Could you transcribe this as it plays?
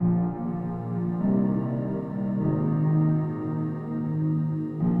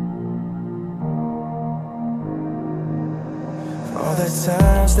the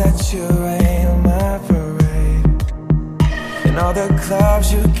times that you rain on my parade, and all the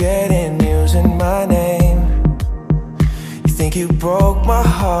clubs you get in using my name. You think you broke my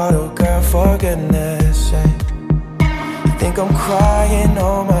heart, oh girl, for goodness sake. You think I'm crying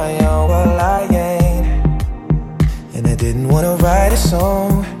on my own, well I ain't. And I didn't wanna write a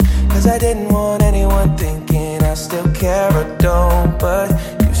song, cause I didn't want anyone thinking I still care or don't. But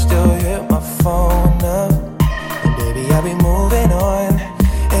you still hit my phone up, and baby I'll be moving on.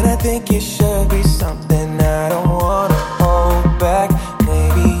 And I think it should be something I don't wanna hold back.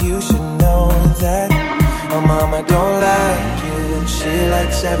 Maybe you should know that my mama don't like you and she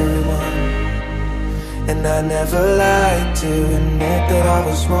likes everyone. And I never lied to admit that I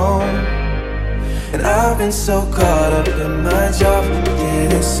was wrong. And I've been so caught up in my job,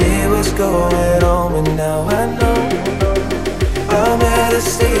 didn't see what's going on. But now I know I'm better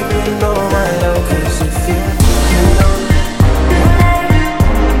sleeping on my own. Cause if you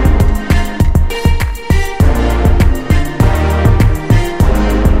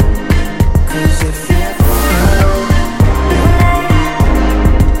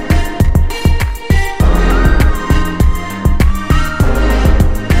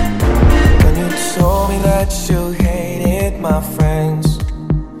you hated my friends,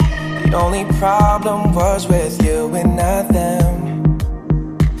 the only problem was with you and not them.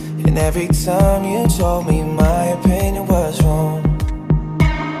 And every time you told me my opinion was wrong,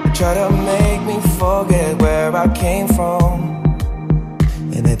 you tried to make me forget where I came from.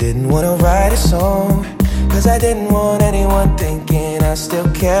 And I didn't wanna write a song, cause I didn't want anyone thinking I still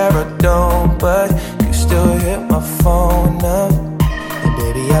care or don't. But you still hit my phone up, and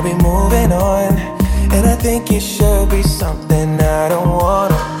baby I'll be moving on. And I think it should be something I don't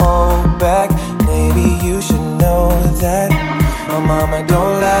wanna hold back. Maybe you should know that my mama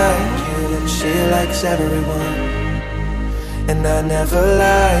don't like you and she likes everyone. And I never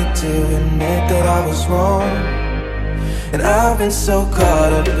lied to admit that I was wrong. And I've been so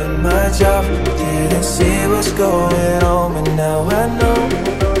caught up in my job, didn't see what's going on. But now I know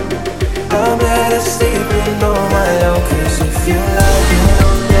I'm better sleeping on my own. Cause if you like me,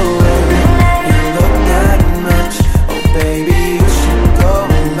 baby, you should go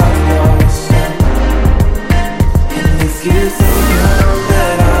and love yourself. And if you think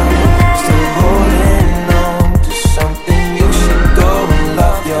that I'm still holding on to something, you should go and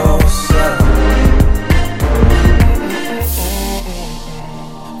love yourself.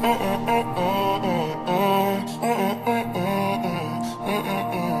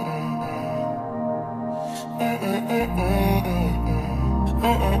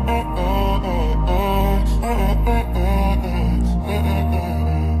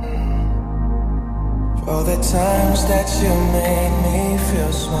 All the times that you made me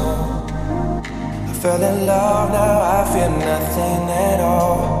feel small, I fell in love, now I feel nothing at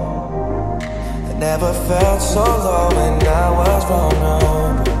all. I never felt so low when I was vulnerable.